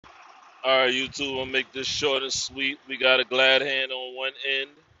All right, YouTube, I'll make this short and sweet. We got a glad hand on one end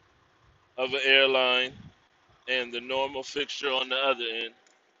of an airline and the normal fixture on the other end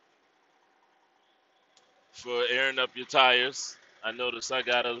for airing up your tires. I noticed I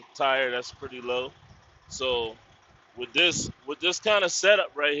got a tire that's pretty low. So with this kind of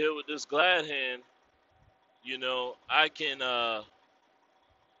setup right here with this glad hand, I can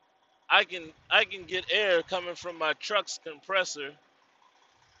get air coming from my truck's compressor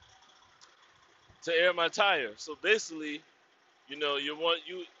to air my tire. So basically, you want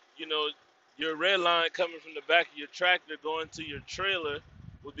you know your red line coming from the back of your tractor going to your trailer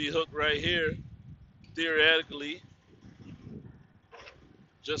would be hooked right here, theoretically,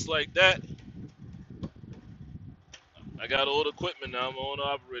 just like that. I got old equipment now. I'm an owner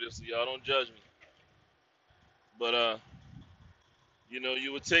operator, so y'all don't judge me. But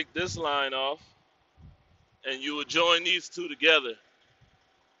you would take this line off and you would join these two together.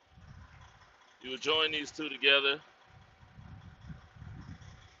 You would join these two together.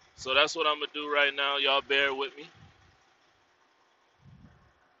 So that's what I'm gonna do right now. Y'all bear with me.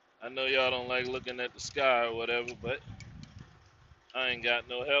 I know y'all don't like looking at the sky or whatever, but I ain't got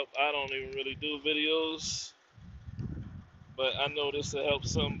no help. I don't even really do videos, but I know this will help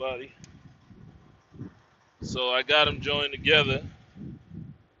somebody. So I got them joined together.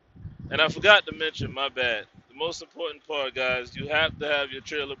 And I forgot to mention, my bad. The most important part, guys, you have to have your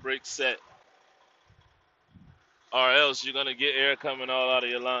trailer brake set, or else you're gonna get air coming all out of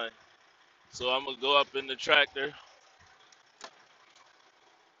your line. So I'm gonna go up in the tractor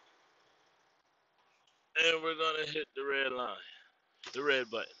and we're gonna hit the red line, the red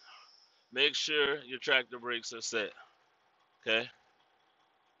button. Make sure your tractor brakes are set. Okay?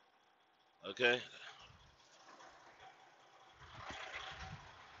 Okay?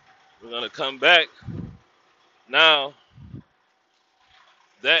 We're gonna come back. Now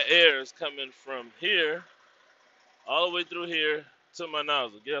that air is coming from here all the way through here to my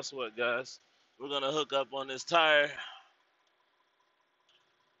nozzle. Guess what, guys? We're gonna hook up on this tire.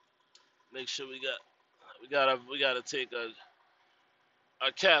 Make sure we gotta take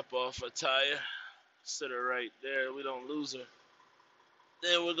a cap off a tire. Sit her right there. We don't lose her.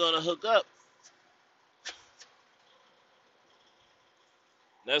 Then we're gonna hook up.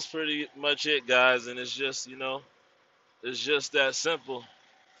 That's pretty much it, guys. And it's just that simple.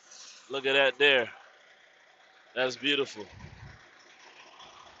 Look at that there. That's beautiful.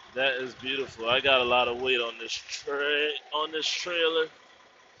 That is beautiful. I got a lot of weight on this trailer,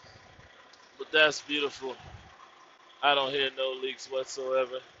 but that's beautiful. I don't hear no leaks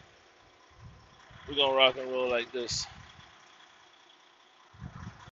whatsoever. We're gonna rock and roll like this.